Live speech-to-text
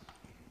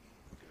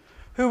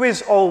Who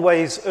is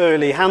always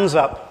early? Hands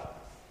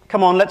up.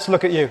 Come on, let's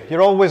look at you.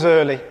 You're always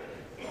early.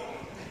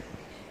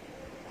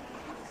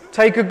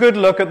 Take a good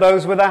look at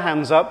those with their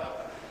hands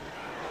up.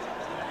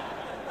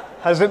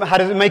 How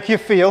does it make you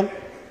feel?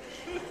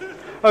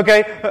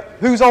 Okay,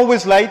 who's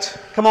always late?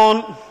 Come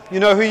on, you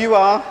know who you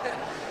are.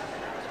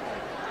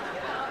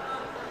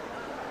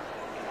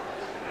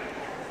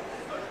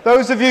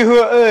 Those of you who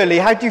are early,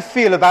 how do you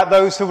feel about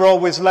those who are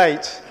always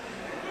late?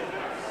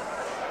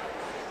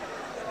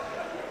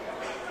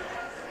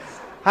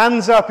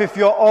 Hands up if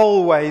you're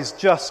always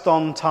just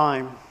on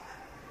time.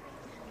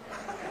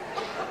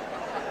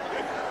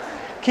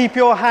 Keep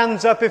your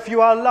hands up if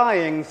you are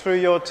lying through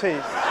your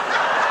teeth.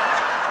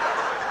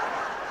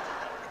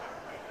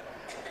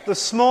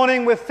 This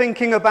morning we're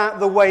thinking about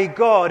the way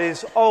God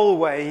is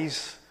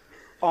always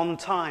on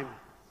time.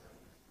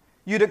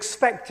 You'd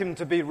expect him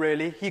to be,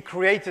 really. He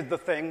created the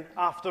thing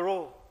after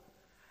all.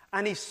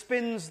 And he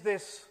spins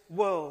this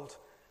world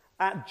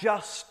at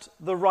just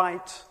the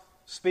right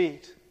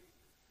speed.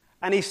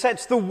 And he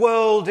sets the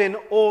world in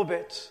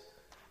orbit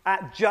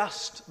at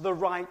just the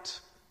right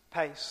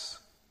pace.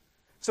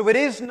 So it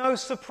is no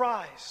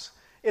surprise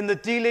in the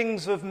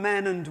dealings of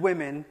men and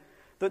women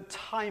that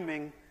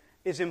timing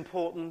is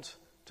important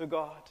to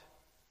God.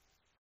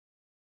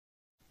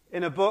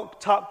 In a book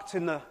tucked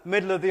in the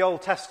middle of the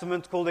Old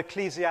Testament called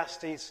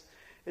Ecclesiastes,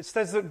 it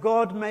says that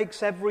God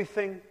makes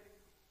everything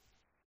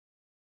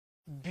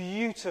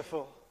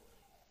beautiful.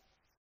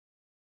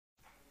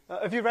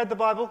 Have you read the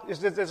Bible?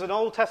 There's an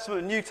Old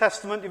Testament, a New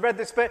Testament. You've read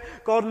this bit?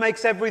 God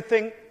makes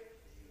everything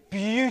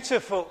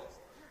beautiful.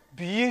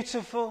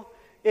 Beautiful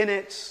in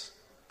its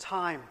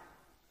time.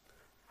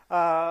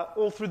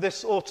 All through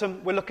this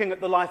autumn, we're looking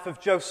at the life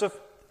of Joseph.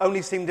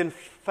 Only seemed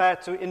fair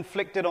to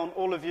inflict it on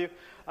all of you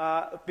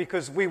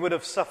because we would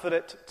have suffered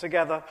it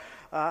together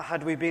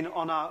had we been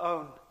on our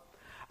own.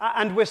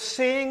 And we're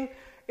seeing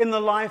in the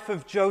life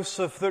of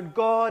Joseph that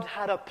God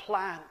had a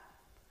plan.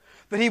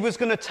 That he was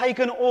going to take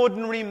an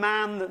ordinary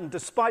man that,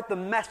 despite the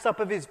mess up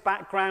of his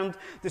background,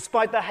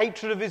 despite the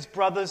hatred of his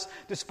brothers,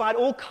 despite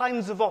all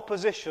kinds of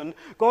opposition,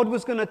 God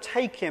was going to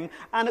take him,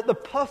 and at the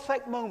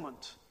perfect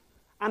moment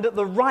and at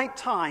the right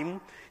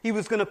time, he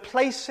was going to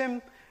place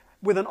him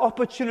with an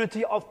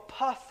opportunity of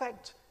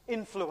perfect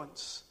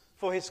influence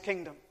for his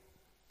kingdom.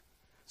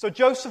 So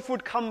Joseph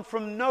would come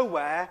from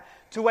nowhere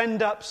to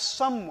end up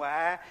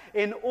somewhere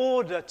in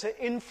order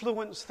to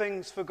influence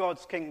things for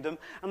God's kingdom.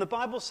 And the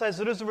Bible says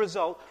that as a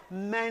result,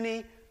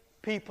 many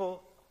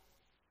people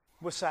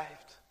were saved.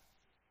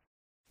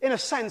 In a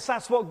sense,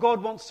 that's what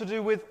God wants to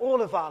do with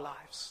all of our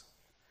lives.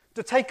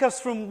 To take us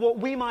from what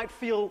we might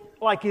feel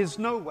like is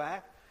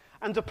nowhere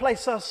and to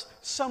place us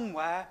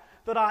somewhere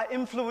that our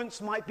influence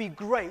might be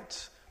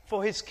great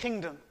for his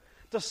kingdom.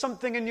 Does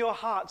something in your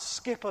heart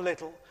skip a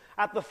little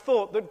at the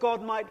thought that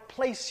God might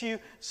place you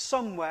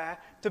somewhere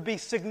to be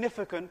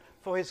significant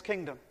for his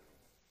kingdom?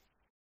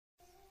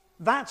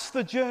 That's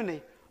the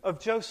journey of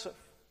Joseph.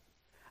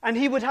 And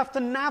he would have to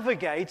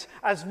navigate,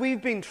 as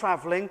we've been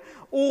traveling,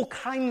 all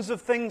kinds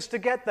of things to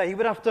get there. He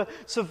would have to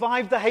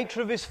survive the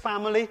hatred of his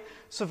family,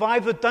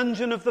 survive the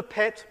dungeon of the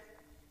pit,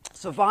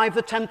 survive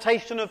the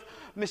temptation of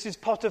Mrs.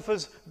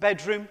 Potiphar's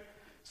bedroom,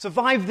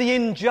 survive the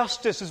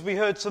injustice, as we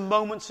heard some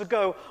moments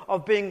ago,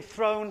 of being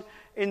thrown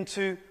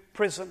into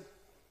prison.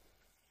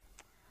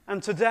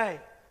 And today,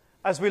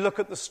 as we look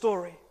at the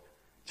story,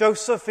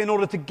 Joseph, in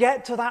order to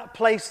get to that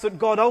place that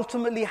God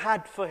ultimately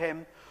had for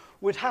him,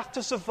 would have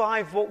to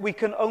survive what we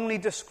can only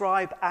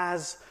describe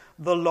as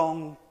the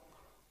long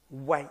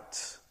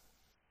wait.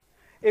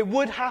 It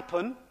would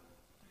happen,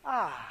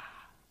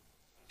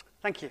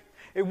 thank you.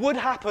 It would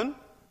happen,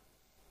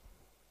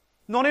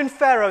 not in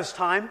Pharaoh's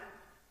time,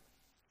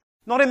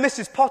 not in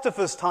Mrs.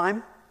 Potiphar's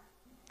time.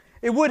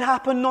 It would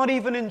happen not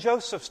even in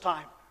Joseph's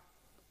time.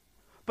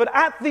 But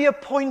at the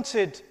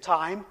appointed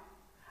time,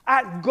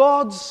 at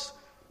God's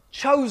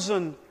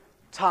chosen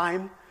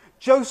time,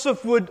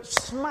 Joseph would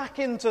smack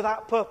into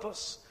that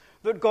purpose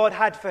that God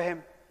had for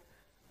him.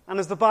 And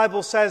as the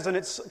Bible says, and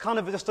it's kind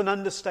of just an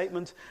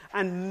understatement,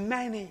 and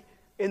many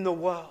in the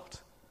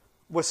world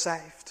were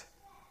saved.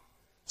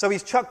 So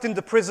he's chucked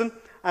into prison,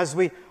 as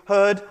we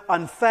heard,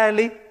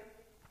 unfairly.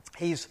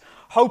 He's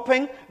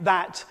hoping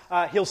that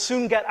he'll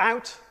soon get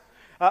out.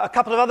 A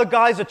couple of other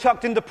guys are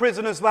chucked into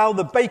prison as well,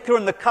 the baker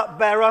and the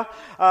cupbearer.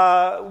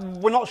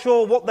 We're not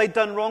sure what they'd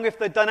done wrong, if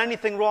they'd done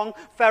anything wrong.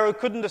 Pharaoh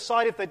couldn't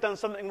decide if they'd done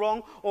something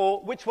wrong or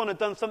which one had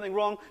done something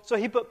wrong, so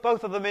he put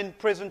both of them in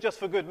prison just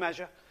for good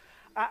measure.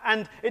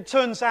 And it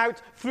turns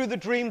out through the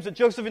dreams that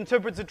Joseph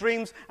interprets the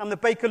dreams, and the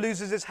baker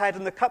loses his head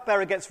and the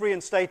cupbearer gets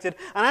reinstated.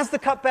 And as the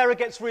cupbearer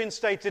gets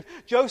reinstated,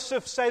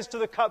 Joseph says to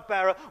the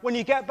cupbearer, "When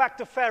you get back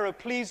to Pharaoh,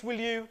 please will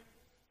you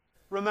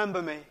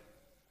remember me?"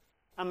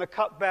 And the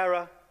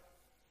cupbearer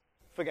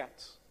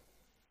forgets.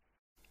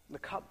 The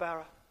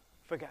cupbearer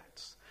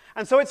forgets.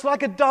 And so it's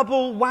like a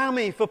double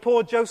whammy for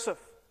poor Joseph.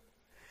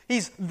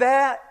 He's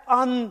there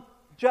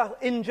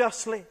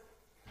unjustly.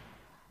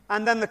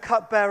 And then the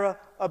cupbearer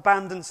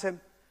abandons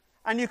him.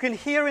 And you can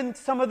hear in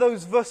some of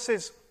those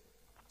verses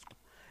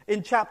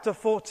in chapter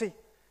 40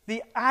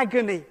 the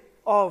agony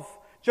of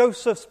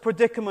Joseph's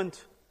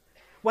predicament.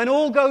 When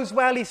all goes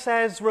well, he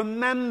says,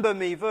 remember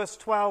me, verse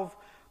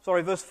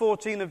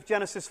 14 of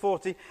Genesis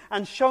 40,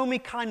 and show me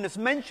kindness.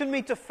 Mention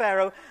me to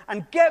Pharaoh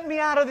and get me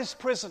out of this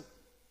prison.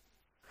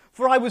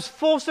 For I was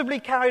forcibly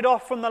carried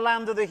off from the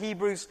land of the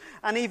Hebrews,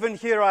 and even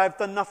here I have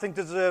done nothing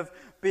to deserve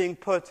being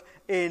put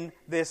in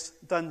this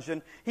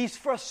dungeon. He's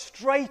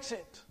frustrated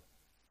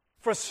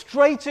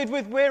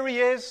with where he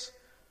is,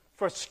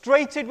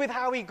 frustrated with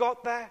how he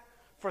got there,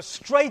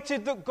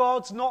 frustrated that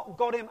God's not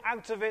got him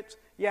out of it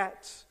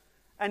yet.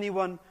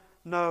 Anyone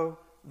know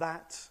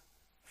that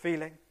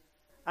feeling?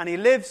 And he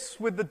lives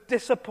with the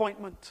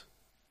disappointment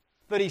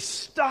that he's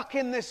stuck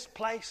in this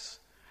place,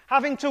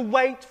 having to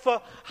wait for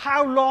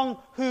how long,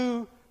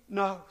 who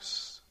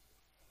knows.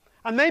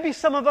 And maybe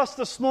some of us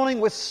this morning,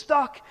 we're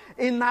stuck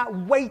in that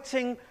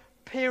waiting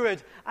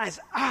period. As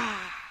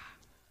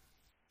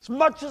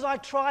much as I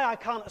try, I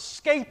can't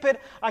escape it.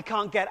 I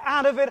can't get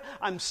out of it.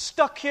 I'm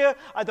stuck here.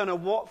 I don't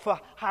know for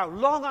how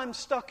long I'm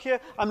stuck here.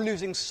 I'm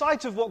losing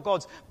sight of what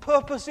God's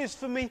purpose is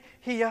for me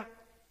here.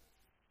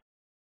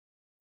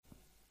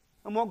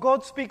 And what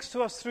God speaks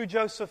to us through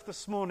Joseph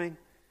this morning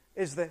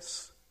is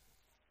this.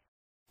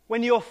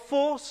 When you're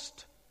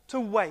forced to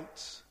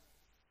wait,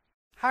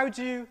 how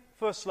do you,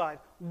 first slide,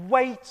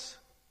 wait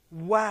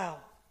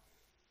well?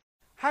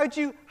 How do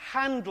you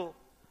handle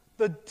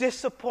the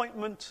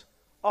disappointment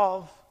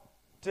of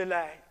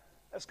delay?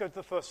 Let's go to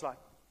the first slide.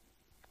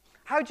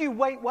 How do you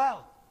wait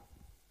well?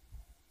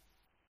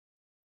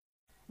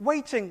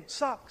 Waiting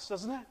sucks,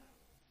 doesn't it?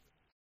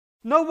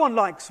 No one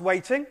likes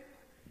waiting.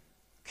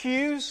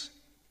 Queues,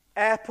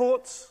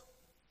 airports,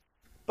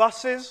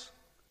 buses,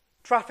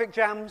 traffic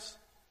jams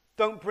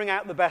don't bring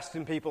out the best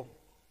in people.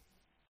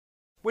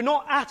 We're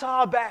not at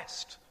our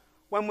best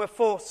when we're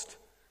forced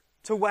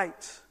to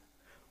wait.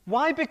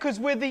 Why? Because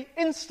we're the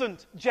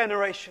instant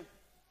generation.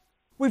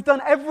 We've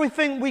done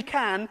everything we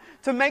can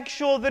to make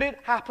sure that it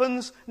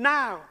happens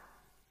now.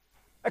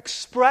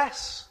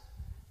 Express,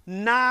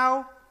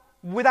 now,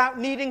 without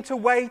needing to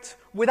wait,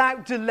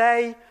 without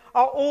delay,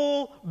 are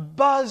all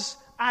buzz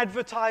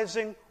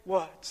advertising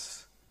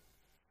words.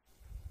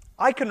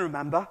 I can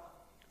remember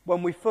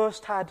when we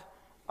first had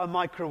a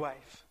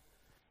microwave.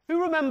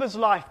 Who remembers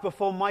life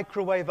before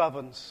microwave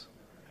ovens?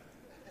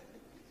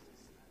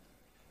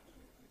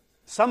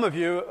 Some of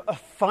you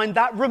find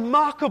that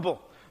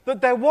remarkable, that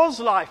there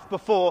was life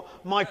before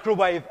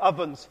microwave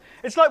ovens.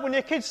 It's like when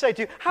your kids say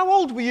to you, how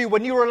old were you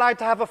when you were allowed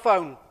to have a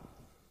phone?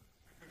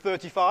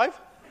 35?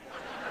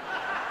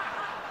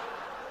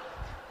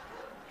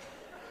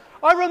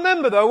 I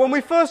remember, though, when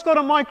we first got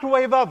a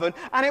microwave oven,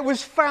 and it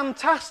was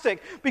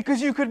fantastic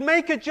because you could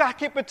make a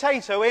jacket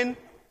potato in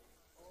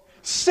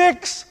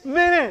 6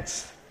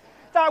 minutes.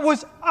 That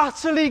was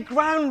utterly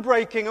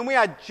groundbreaking, and we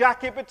had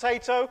jacket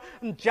potato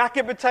and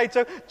jacket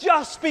potato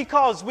just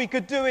because we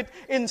could do it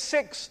in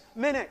 6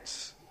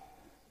 minutes.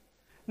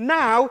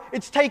 Now,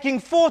 it's taking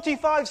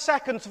 45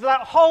 seconds for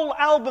that whole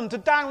album to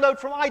download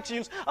from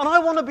iTunes, and I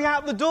want to be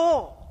out the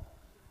door.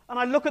 And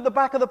I look at the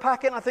back of the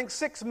packet, and I think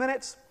 6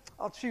 minutes,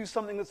 I'll choose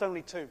something that's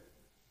only 2.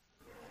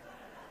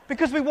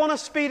 Because we want to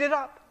speed it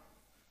up.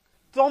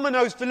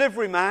 Domino's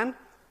delivery man,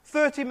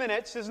 30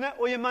 minutes, isn't it?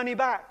 Or your money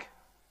back.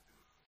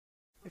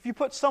 If you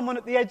put someone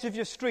at the edge of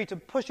your street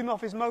and push him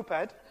off his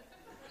moped,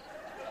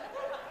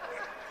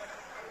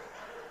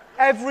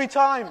 every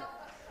time.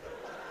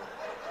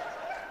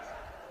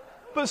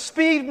 But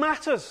speed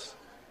matters.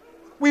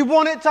 We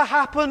want it to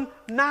happen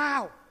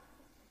now.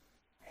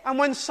 And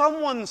when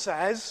someone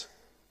says,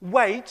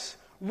 wait,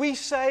 we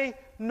say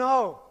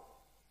no.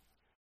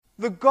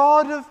 The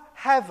God of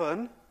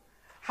heaven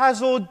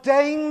has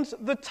ordained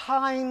the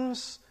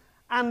times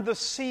and the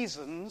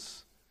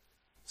seasons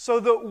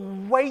so that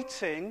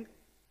waiting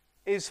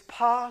is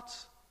part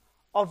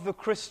of the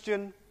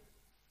Christian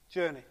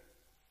journey.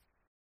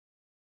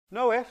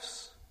 No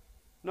ifs,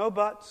 no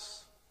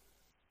buts,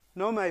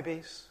 no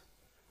maybes.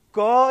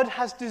 God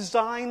has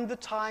designed the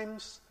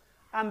times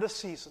and the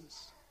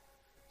seasons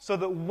so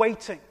that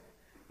waiting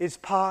is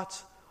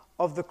part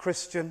of the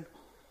Christian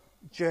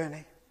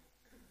journey.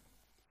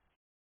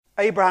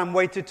 Abraham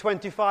waited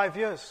 25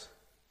 years.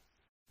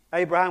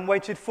 Abraham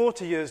waited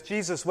 40 years.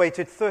 Jesus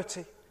waited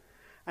 30.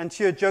 And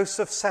here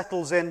Joseph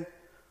settles in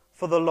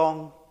for the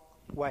long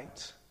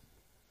wait.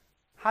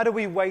 How do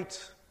we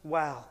wait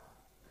well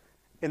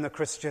in the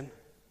Christian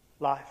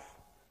life?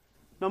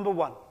 Number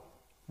one,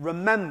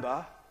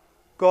 remember,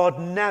 God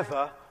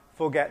never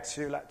forgets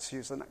you. Let's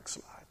use the next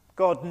slide.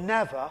 God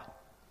never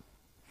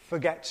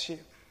forgets you.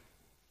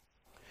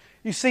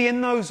 You see, in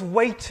those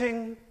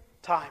waiting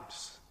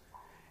times,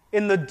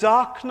 in the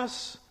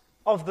darkness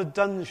of the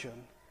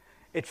dungeon,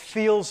 it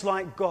feels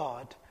like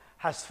God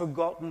has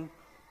forgotten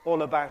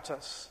all about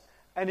us.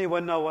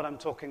 Anyone know what I'm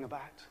talking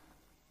about?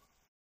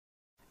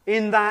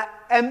 In that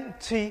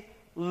empty,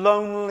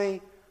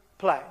 lonely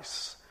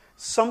place,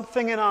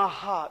 something in our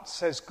heart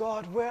says,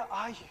 God, where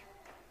are you?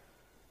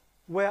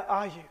 Where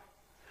are you?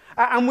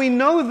 And we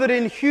know that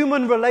in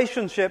human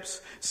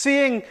relationships,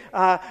 seeing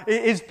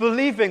is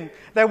believing.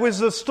 There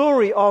was a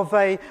story of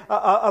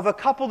a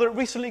couple that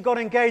recently got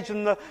engaged,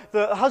 and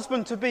the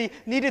husband-to-be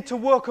needed to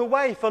work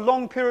away for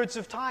long periods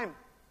of time.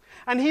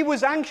 And he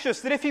was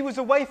anxious that if he was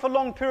away for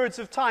long periods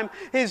of time,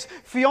 his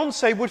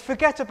fiancée would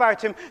forget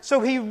about him.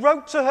 So he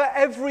wrote to her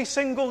every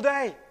single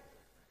day.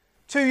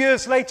 2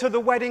 years later,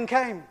 the wedding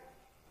came.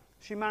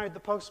 She married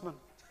the postman.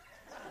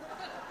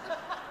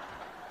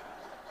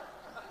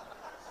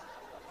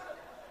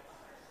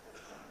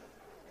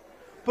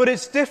 But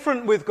it's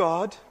different with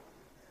God.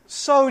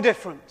 So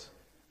different.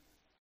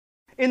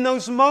 In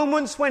those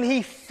moments when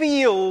he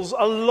feels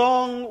a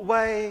long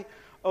way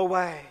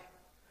away,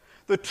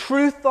 the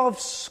truth of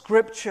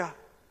Scripture,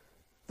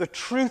 the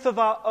truth of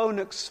our own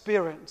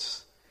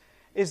experience,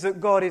 is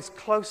that God is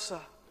closer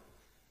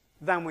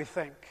than we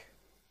think.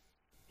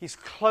 He's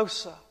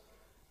closer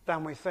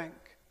than we think.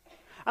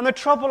 And the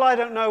trouble, I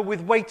don't know,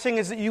 with waiting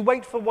is that you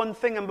wait for one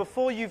thing, and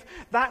before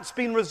that's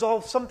been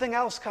resolved, something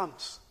else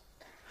comes.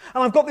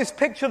 And I've got this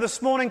picture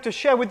this morning to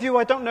share with you.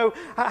 I don't know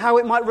how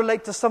it might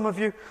relate to some of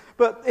you,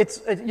 but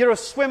you're a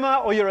swimmer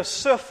or you're a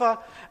surfer,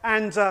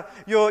 and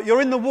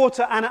you're in the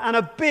water, and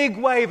a big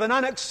wave, an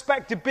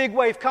unexpected big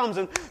wave comes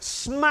and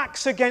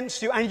smacks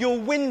against you, and you're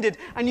winded,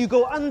 and you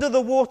go under the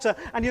water,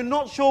 and you're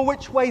not sure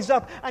which way's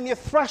up, and you're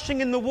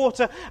thrashing in the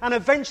water, and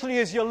eventually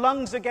as your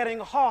lungs are getting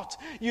hot,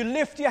 you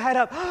lift your head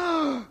up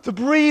to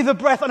breathe a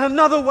breath, and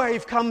another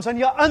wave comes, and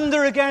you're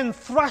under again,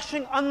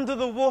 thrashing under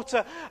the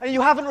water, and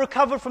you haven't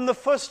recovered from the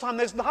first time.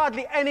 There's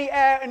hardly any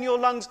air in your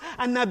lungs,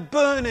 and they're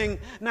burning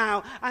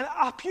now, and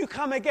up you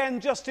come again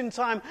just in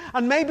time.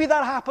 And maybe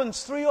that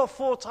happens 3 or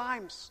 4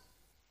 times.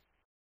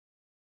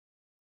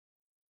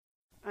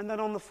 And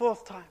then on the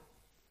 4th time,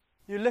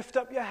 you lift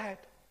up your head,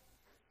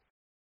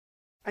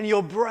 and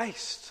you're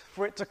braced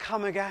for it to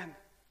come again.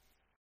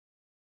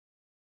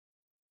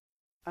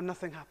 And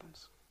nothing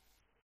happens.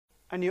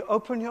 And you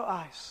open your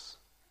eyes,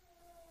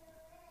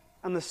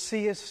 and the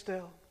sea is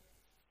still,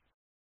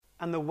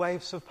 and the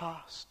waves have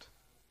passed.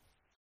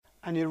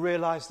 And you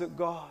realize that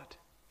God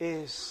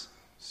is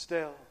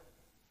still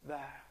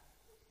there.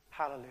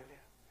 Hallelujah.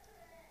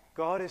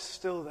 God is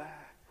still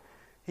there.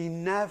 He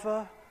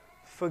never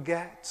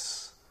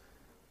forgets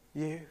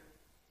you.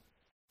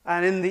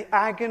 And in the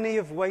agony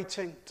of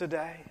waiting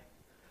today,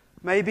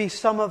 maybe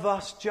some of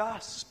us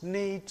just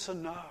need to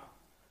know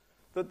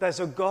that there's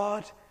a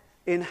God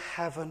in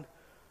heaven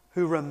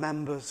who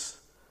remembers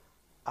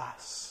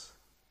us.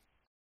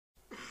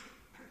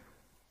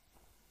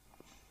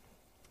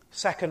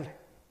 Secondly,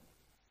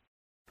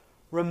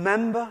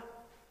 remember,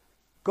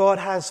 God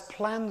has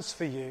plans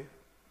for you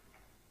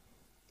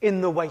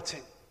in the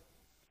waiting.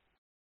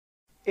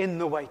 In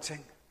the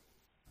waiting.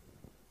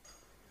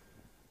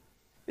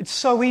 It's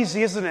so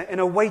easy, isn't it, in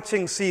a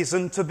waiting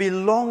season to be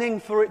longing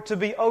for it to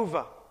be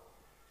over.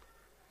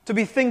 To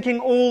be thinking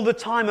all the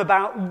time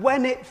about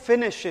when it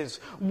finishes,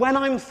 when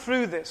I'm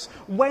through this,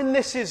 when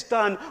this is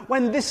done,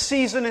 when this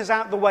season is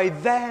out the way,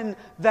 then.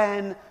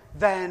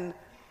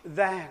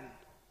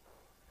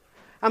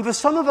 And for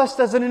some of us,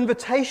 there's an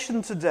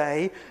invitation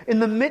today, in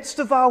the midst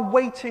of our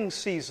waiting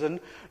season,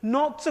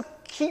 not to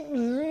keep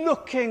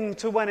looking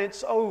to when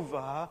it's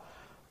over,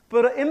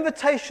 but an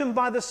invitation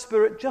by the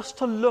Spirit just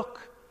to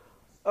look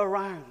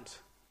around.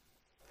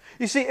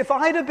 You see, if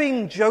I'd have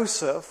been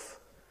Joseph,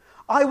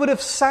 I would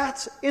have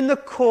sat in the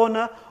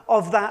corner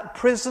of that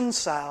prison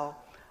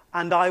cell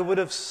and I would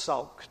have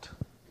sulked.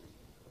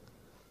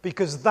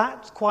 Because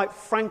that, quite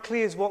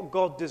frankly, is what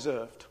God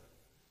deserved.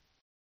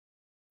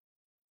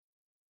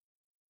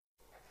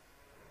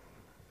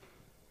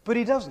 But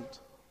he doesn't.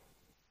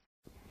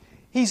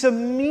 He's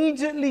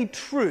immediately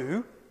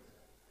true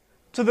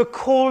to the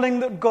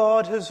calling that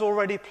God has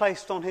already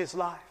placed on his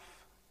life.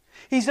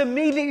 He's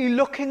immediately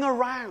looking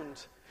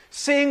around,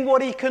 seeing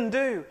what he can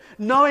do,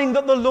 knowing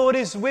that the Lord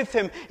is with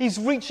him. He's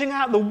reaching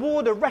out. The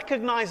warder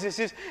recognizes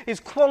his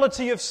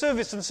quality of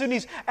service, and soon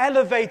he's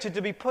elevated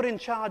to be put in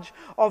charge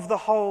of the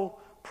whole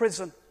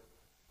prison.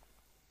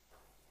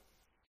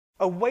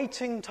 A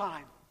waiting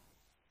time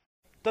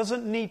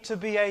doesn't need to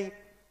be a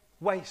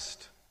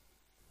waste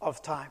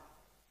of time.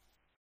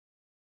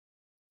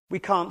 We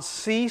can't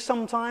see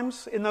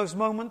sometimes in those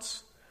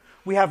moments.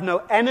 We have no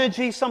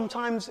energy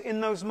sometimes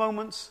in those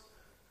moments.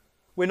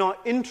 We're not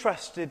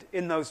interested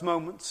in those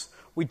moments.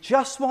 We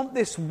just want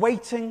this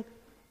waiting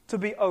to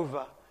be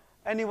over.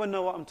 Anyone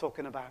know what I'm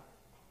talking about?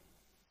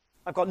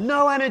 I've got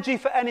no energy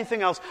for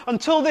anything else.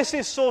 Until this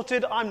is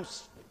sorted, I'm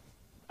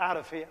out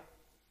of here.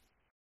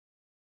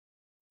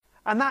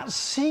 And that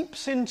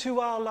seeps into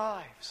our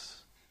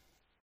lives.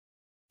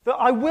 That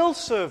I will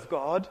serve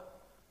God,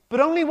 but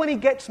only when he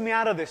gets me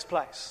out of this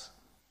place.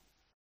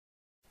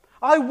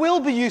 I will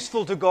be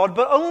useful to God,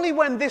 but only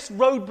when this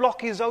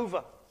roadblock is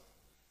over.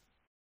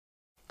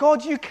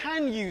 God, you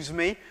can use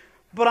me,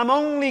 but I'm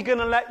only going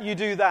to let you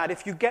do that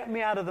if you get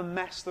me out of the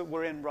mess that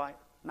we're in right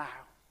now.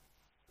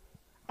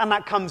 And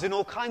that comes in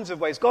all kinds of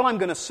ways. God, I'm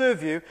going to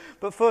serve you,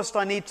 but first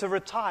I need to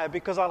retire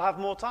because I'll have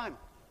more time.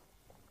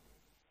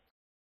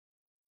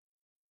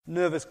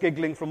 nervous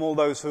giggling from all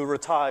those who are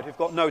retired who've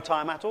got no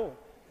time at all.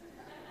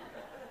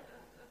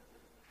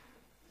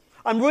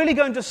 I'm really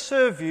going to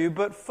serve you,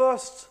 but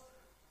first,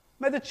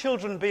 may the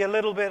children be a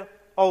little bit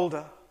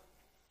older.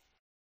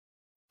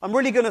 I'm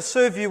really going to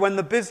serve you when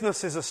the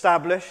business is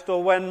established,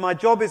 or when my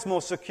job is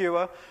more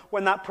secure,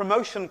 when that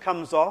promotion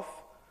comes off,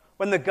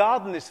 when the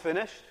garden is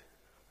finished,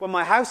 when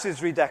my house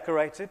is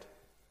redecorated.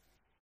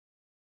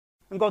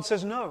 And God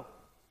says, no.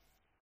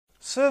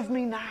 Serve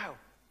me now.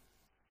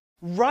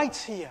 Right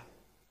here.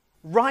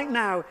 Right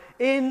now.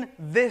 In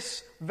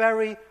this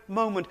very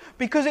moment.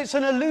 Because it's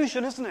an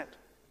illusion, isn't it?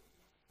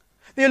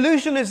 The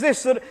illusion is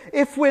this, that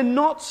if we're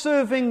not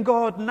serving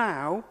God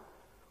now,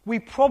 we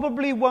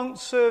probably won't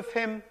serve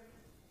Him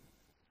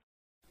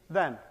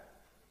then.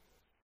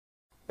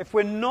 If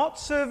we're not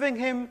serving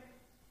Him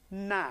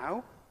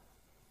now,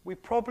 we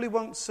probably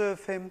won't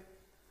serve Him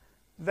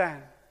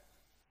then.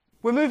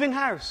 We're moving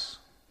house.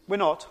 We're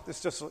not. This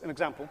is just an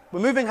example. We're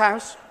moving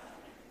house.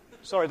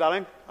 Sorry,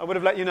 darling. I would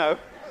have let you know.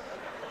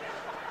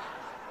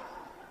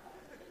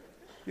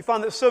 You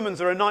find that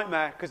sermons are a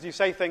nightmare because you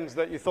say things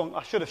that you thought,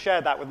 I should have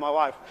shared that with my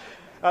wife.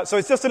 So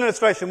it's just an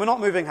illustration. We're not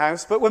moving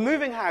house, but we're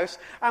moving house,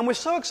 and we're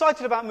so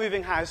excited about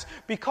moving house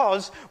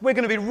because we're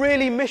going to be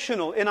really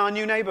missional in our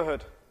new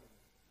neighborhood.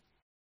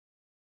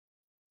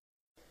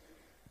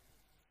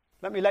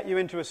 Let me let you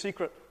into a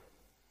secret.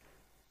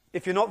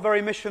 If you're not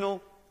very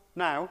missional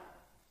now,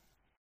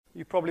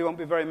 you probably won't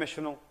be very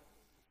missional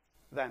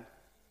then.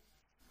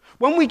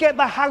 When we get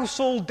the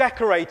house all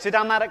decorated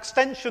and that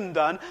extension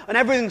done and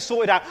everything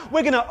sorted out,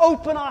 we're going to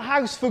open our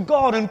house for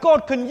God, and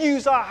God can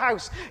use our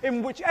house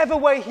in whichever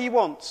way He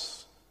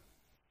wants.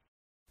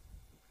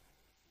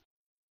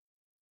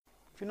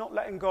 If you're not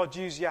letting God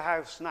use your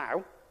house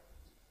now,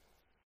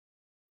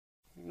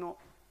 you're not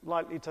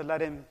likely to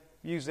let Him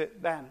use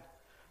it then,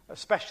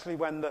 especially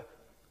when the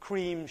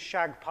cream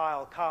shag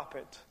pile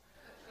carpet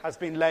has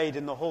been laid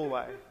in the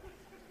hallway.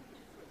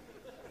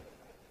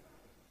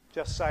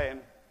 Just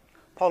saying.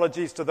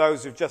 Apologies to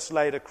those who've just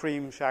laid a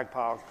cream shag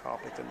pile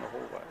carpet in the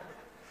hallway.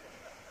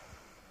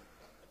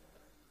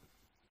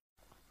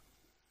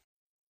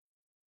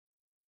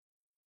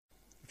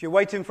 If you're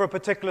waiting for a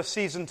particular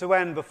season to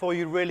end before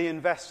you really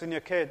invest in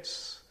your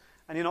kids,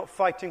 and you're not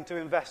fighting to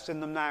invest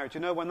in them now, do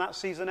you know when that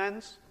season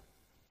ends?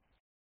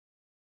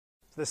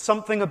 There's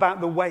something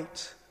about the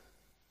wait.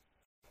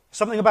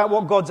 Something about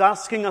what God's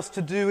asking us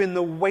to do in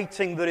the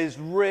waiting that is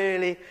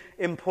really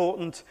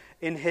important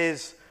in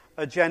His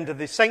agenda.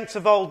 The saints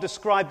of old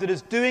described it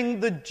as doing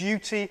the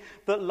duty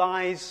that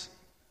lies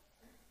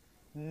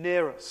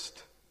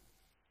nearest.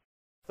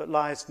 That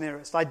lies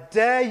nearest. I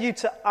dare you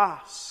to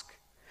ask,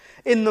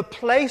 in the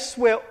place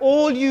where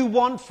all you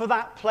want for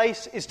that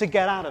place is to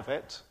get out of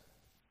it,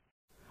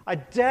 I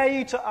dare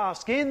you to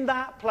ask, in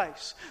that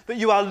place that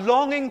you are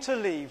longing to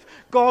leave,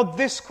 God,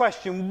 this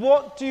question: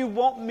 what do you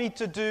want me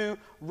to do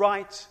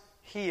right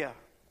here?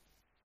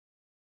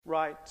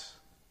 Right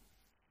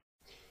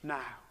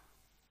now.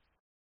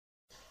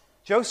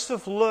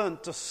 Joseph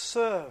learned to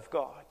serve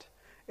God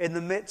in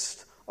the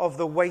midst of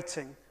the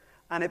waiting,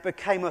 and it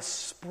became a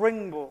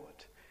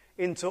springboard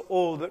into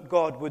all that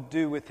God would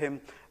do with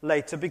him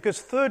later. Because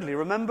thirdly,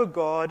 remember,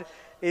 God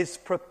is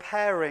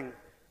preparing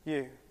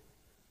you.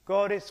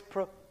 God is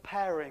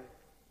preparing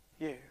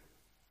you.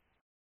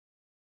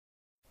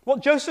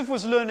 What Joseph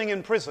was learning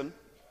in prison,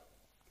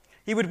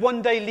 he would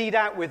one day lead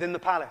out with in the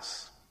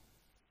palace.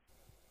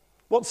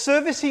 What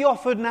service he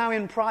offered now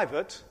in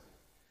private,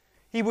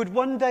 he would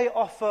one day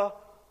offer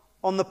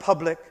on the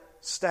public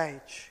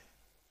stage.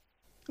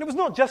 And it was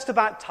not just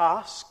about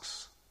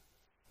tasks.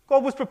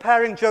 God was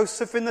preparing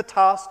Joseph in the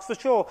tasks, for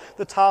sure.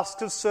 The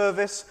tasks of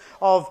service,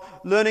 of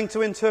learning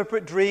to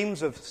interpret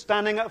dreams, of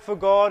standing up for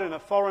God in a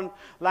foreign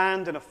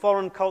land, in a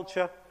foreign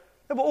culture.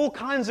 There were all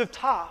kinds of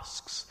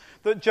tasks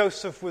that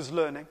Joseph was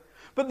learning.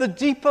 But the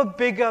deeper,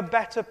 bigger,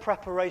 better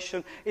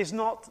preparation is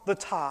not the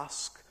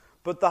task,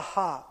 but the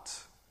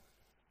heart.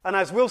 And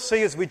as we'll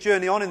see as we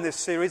journey on in this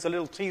series, a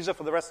little teaser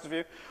for the rest of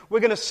you, we're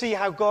going to see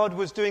how God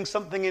was doing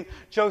something in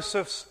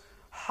Joseph's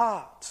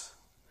heart.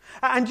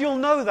 And you'll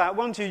know that,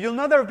 won't you? You'll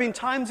know there have been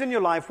times in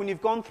your life when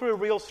you've gone through a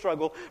real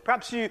struggle.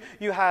 Perhaps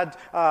you had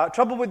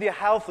trouble with your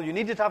health, or you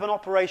needed to have an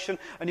operation,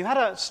 and you had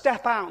to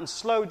step out and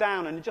slow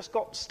down, and you just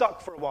got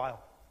stuck for a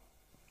while.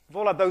 We've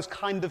all had those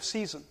kind of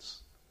seasons.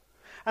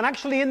 And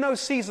actually in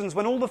those seasons,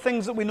 when all the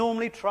things that we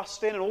normally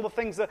trust in and all the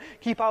things that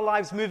keep our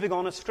lives moving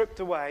on are stripped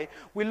away,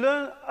 we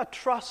learn a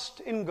trust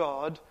in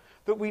God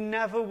that we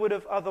never would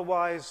have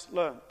otherwise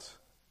learnt.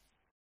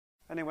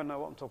 Anyone know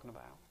what I'm talking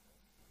about?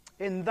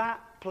 In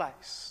that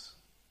place,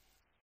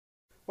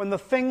 when the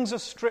things are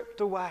stripped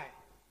away.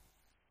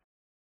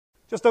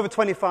 Just over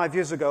 25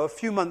 years ago, a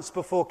few months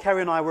before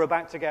Kerry and I were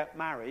about to get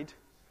married,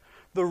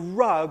 the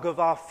rug of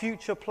our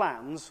future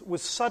plans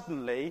was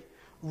suddenly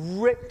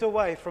ripped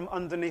away from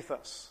underneath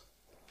us.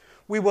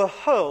 We were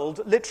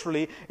hurled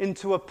literally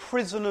into a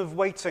prison of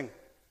waiting.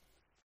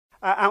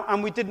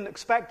 And we didn't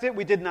expect it,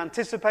 we didn't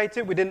anticipate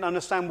it, we didn't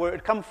understand where it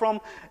had come from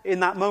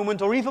in that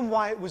moment, or even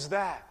why it was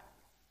there.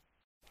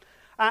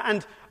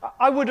 And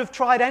I would have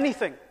tried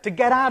anything to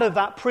get out of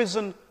that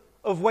prison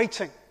of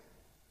waiting.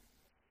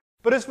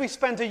 But as we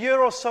spent a year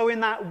or so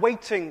in that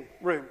waiting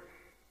room,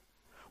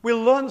 we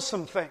learned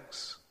some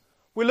things.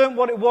 We learned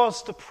what it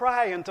was to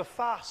pray and to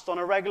fast on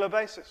a regular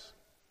basis.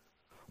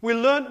 We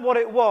learned what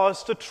it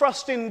was to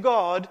trust in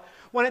God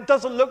when it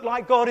doesn't look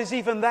like God is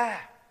even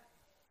there.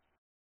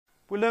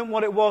 We learned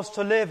what it was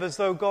to live as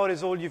though God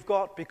is all you've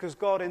got, because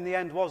God in the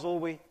end was all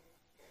we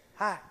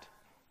had.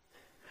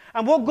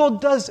 And what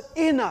God does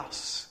in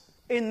us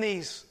in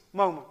these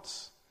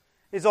moments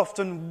is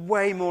often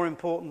way more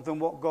important than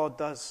what God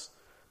does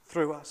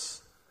through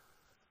us.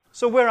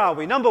 So where are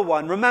we? Number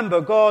one,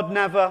 remember, God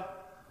never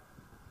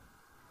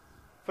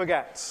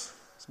forgets.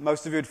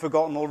 Most of you had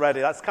forgotten already.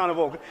 That's kind of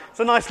awkward. It's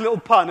a nice little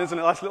pun, isn't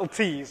it? Nice little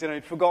tease.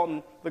 You'd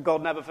forgotten that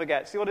God never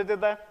forgets. See what I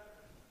did there?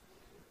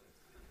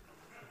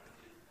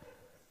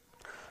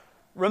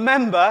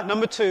 Remember,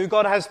 number two,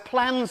 God has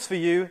plans for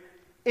you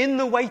in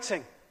the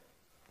waiting.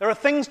 There are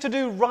things to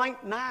do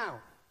right now.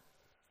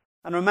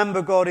 And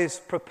remember, God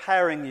is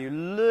preparing you.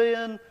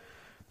 Learn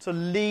to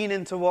lean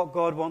into what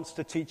God wants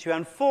to teach you.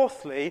 And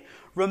fourthly,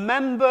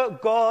 remember,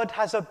 God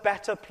has a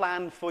better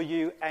plan for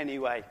you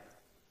anyway.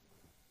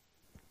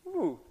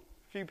 Ooh,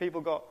 a few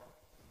people got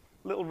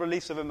a little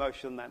release of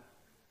emotion then.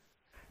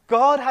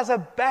 God has a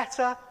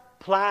better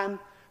plan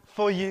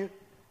for you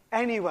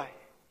anyway.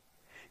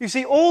 You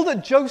see, all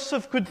that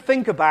Joseph could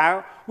think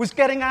about was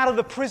getting out of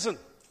the prison.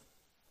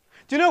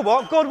 Do you know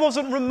what? God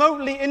wasn't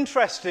remotely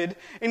interested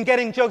in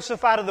getting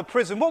Joseph out of the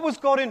prison. What was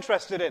God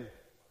interested in?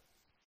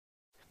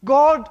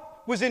 God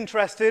was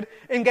interested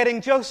in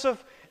getting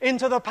Joseph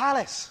into the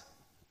palace.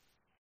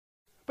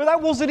 But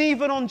that wasn't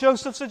even on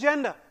Joseph's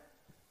agenda.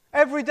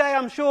 Every day,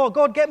 I'm sure,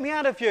 God, get me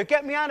out of here,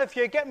 get me out of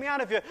here, get me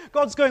out of here.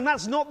 God's going,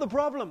 that's not the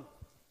problem.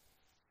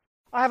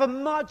 I have a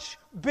much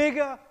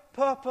bigger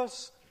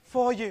purpose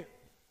for you.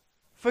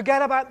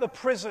 Forget about the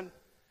prison.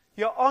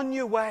 You're on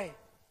your way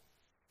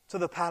to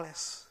the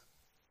palace.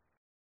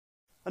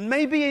 And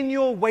maybe in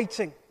your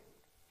waiting,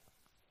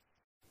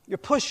 you're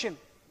pushing,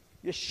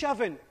 you're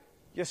shoving,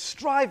 you're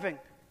striving,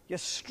 you're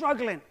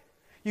struggling.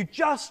 You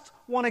just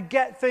want to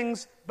get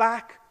things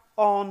back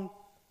on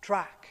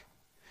track.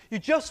 You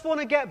just want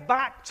to get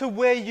back to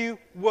where you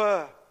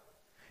were.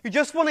 You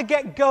just want to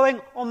get going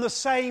on the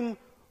same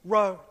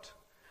road.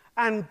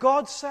 And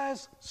God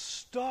says,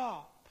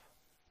 stop.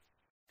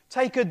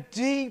 Take a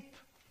deep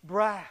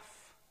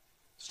breath.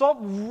 Stop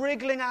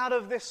wriggling out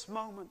of this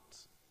moment.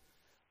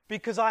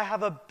 Because I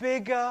have a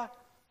bigger,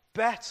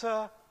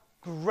 better,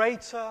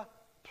 greater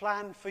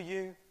plan for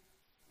you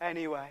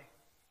anyway.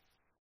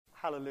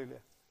 Hallelujah.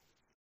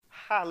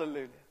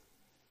 Hallelujah.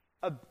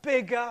 A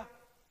bigger,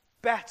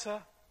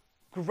 better,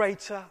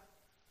 greater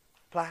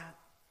plan.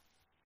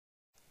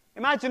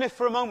 Imagine if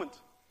for a moment,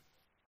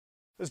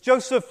 as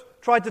Joseph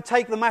tried to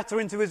take the matter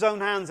into his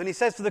own hands, and he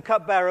says to the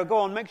cupbearer, go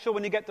on, make sure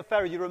when you get to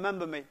Pharaoh you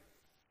remember me.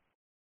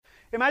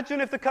 Imagine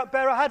if the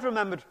cupbearer had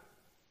remembered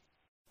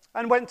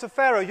and went to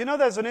Pharaoh. You know,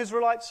 there's an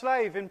Israelite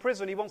slave in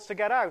prison. He wants to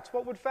get out.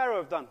 What would Pharaoh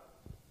have done?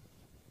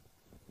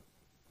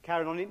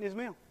 Carried on eating his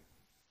meal.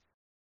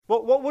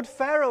 What would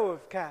Pharaoh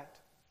have cared?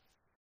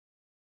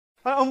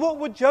 And what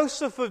would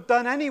Joseph have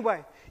done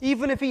anyway,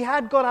 even if he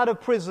had got out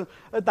of prison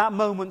at that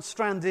moment,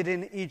 stranded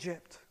in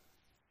Egypt?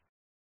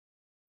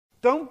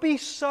 Don't be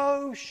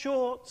so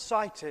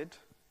short-sighted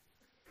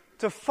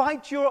to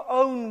fight your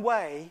own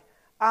way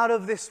out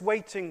of this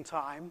waiting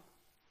time,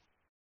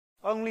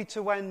 only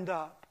to end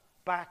up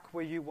back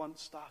where you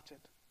once started.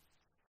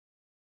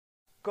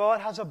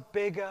 God has a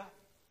bigger,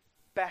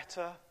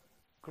 better,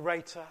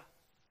 greater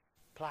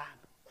plan.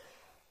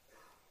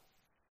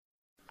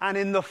 And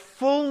in the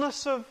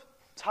fullness of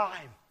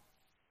time,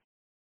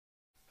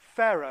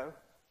 Pharaoh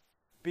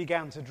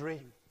began to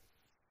dream.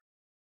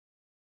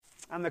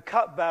 And the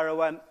cupbearer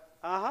went,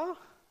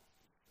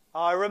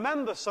 I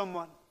remember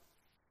someone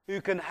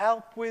who can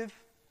help with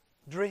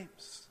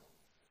dreams.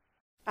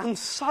 And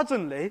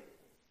suddenly,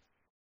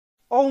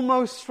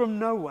 almost from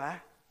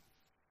nowhere,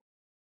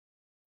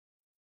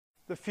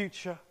 the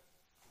future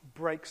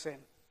breaks in.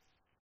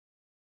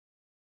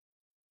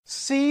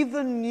 See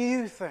the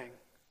new thing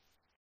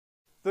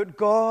that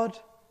God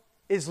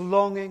is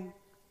longing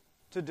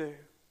to do.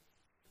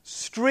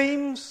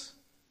 Streams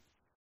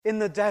in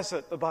the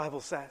desert, the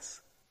Bible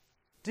says.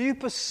 Do you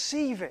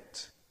perceive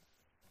it?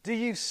 Do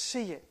you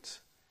see it?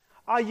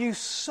 Are you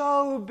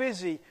so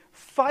busy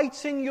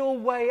fighting your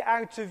way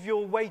out of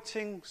your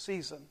waiting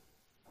season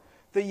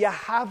that you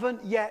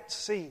haven't yet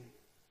seen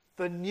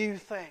the new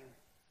thing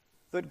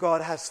that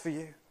God has for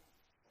you?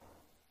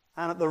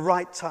 And at the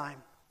right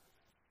time,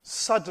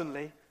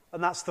 suddenly,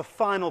 and that's the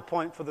final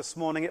point for this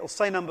morning, it'll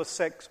say number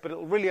 6, but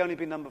it'll really only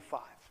be number 5.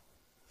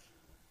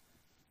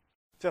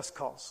 Just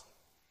cause.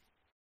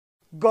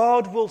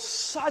 God will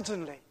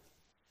suddenly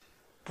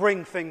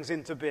bring things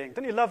into being.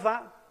 Don't you love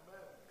that?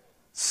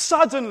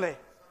 Suddenly,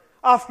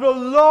 after a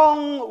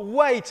long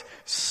wait,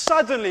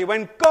 suddenly,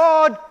 when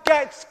God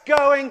gets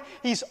going,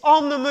 he's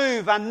on the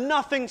move and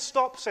nothing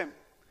stops him.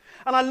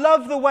 And I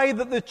love the way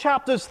that the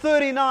chapters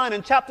 39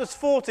 and chapters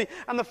 40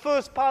 and the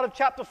first part of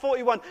chapter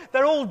 41,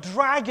 they're all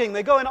dragging.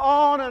 They're going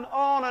on and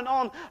on and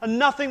on, and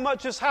nothing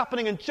much is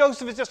happening. And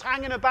Joseph is just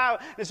hanging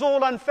about. It's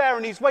all unfair,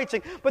 and he's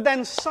waiting. But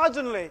then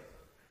suddenly,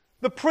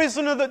 the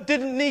prisoner that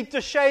didn't need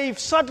to shave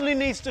suddenly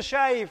needs to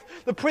shave.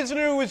 The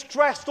prisoner who was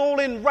dressed all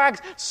in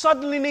rags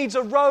suddenly needs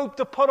a robe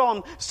to put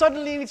on.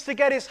 Suddenly needs to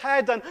get his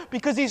hair done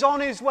because he's on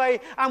his way.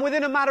 And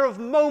within a matter of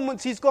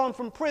moments, he's gone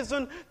from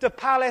prison to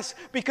palace,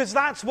 because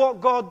that's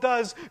what God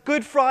does.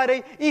 Good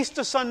Friday,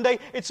 Easter Sunday,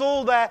 it's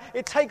all there.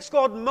 It takes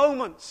God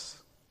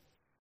moments.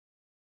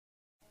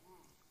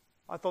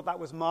 I thought that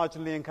was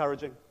marginally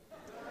encouraging.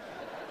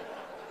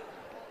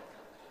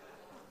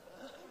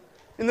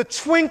 In the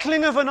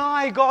twinkling of an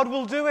eye, God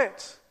will do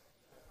it.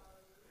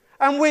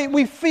 And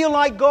we feel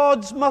like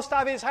God must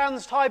have his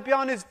hands tied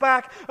behind his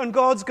back, and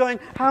God's going,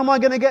 how am I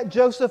going to get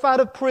Joseph out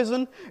of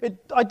prison?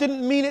 I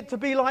didn't mean it to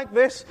be like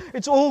this.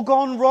 It's all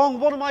gone wrong.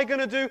 What am I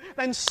going to do?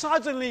 Then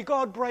suddenly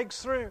God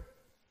breaks through.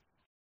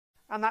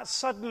 And that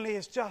suddenly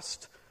is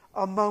just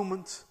a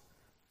moment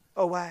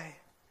away.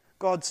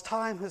 God's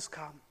time has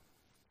come.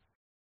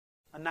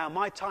 And now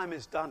my time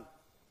is done,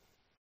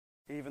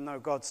 even though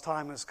God's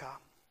time has come.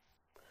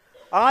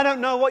 I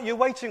don't know what you're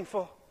waiting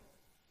for.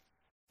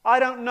 I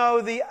don't know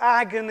the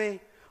agony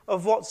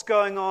of what's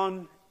going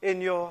on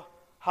in your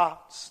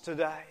hearts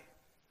today.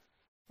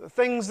 The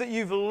things that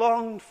you've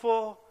longed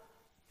for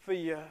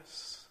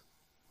years.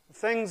 The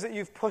things that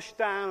you've pushed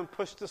down and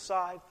pushed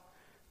aside.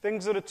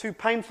 Things that are too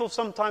painful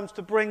sometimes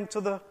to bring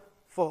to the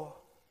fore.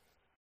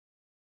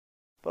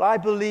 But I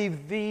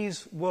believe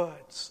these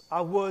words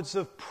are words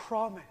of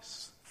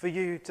promise for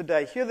you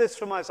today. Hear this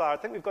from Isaiah. I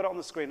think we've got it on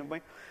the screen, haven't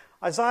we?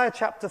 Isaiah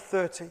chapter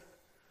 30.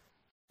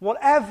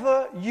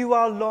 Whatever you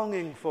are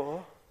longing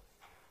for,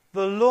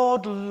 the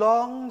Lord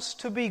longs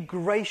to be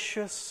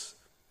gracious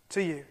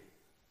to you.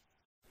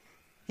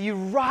 He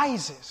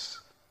rises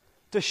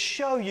to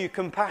show you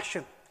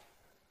compassion.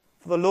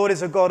 For the Lord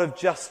is a God of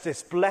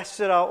justice.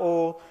 Blessed are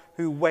all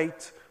who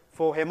wait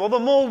for him. Or the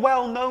more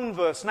well-known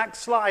verse, next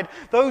slide.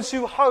 Those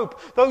who hope,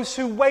 those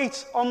who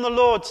wait on the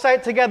Lord, say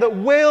it together,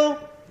 will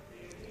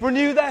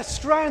renew their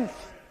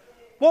strength.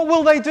 What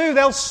will they do?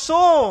 They'll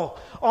soar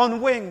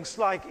on wings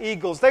like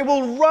eagles. They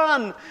will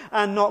run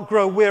and not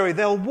grow weary.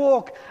 They'll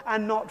walk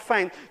and not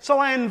faint. So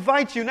I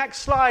invite you, next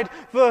slide,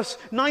 verse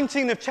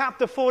 19 of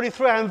chapter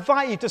 43, I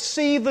invite you to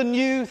see the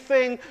new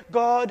thing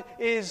God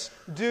is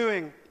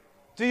doing.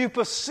 Do you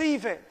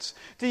perceive it?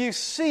 Do you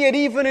see it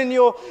even in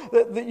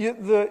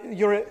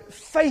your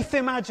faith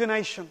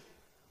imagination?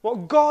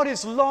 What God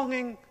is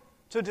longing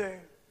to do.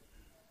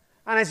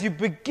 And as you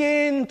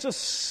begin to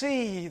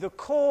see the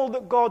call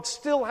that God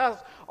still has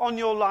on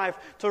your life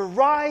to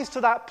rise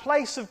to that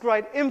place of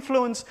great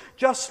influence,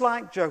 just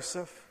like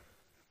Joseph,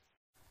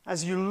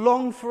 as you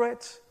long for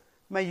it,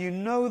 may you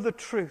know the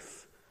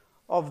truth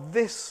of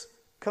this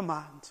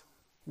command.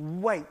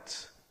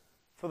 Wait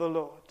for the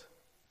Lord.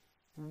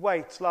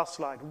 Wait, last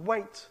slide.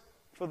 Wait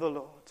for the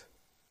Lord.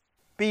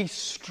 Be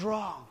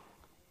strong.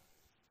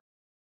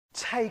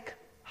 Take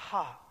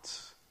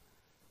heart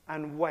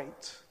and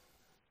wait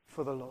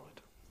for the Lord.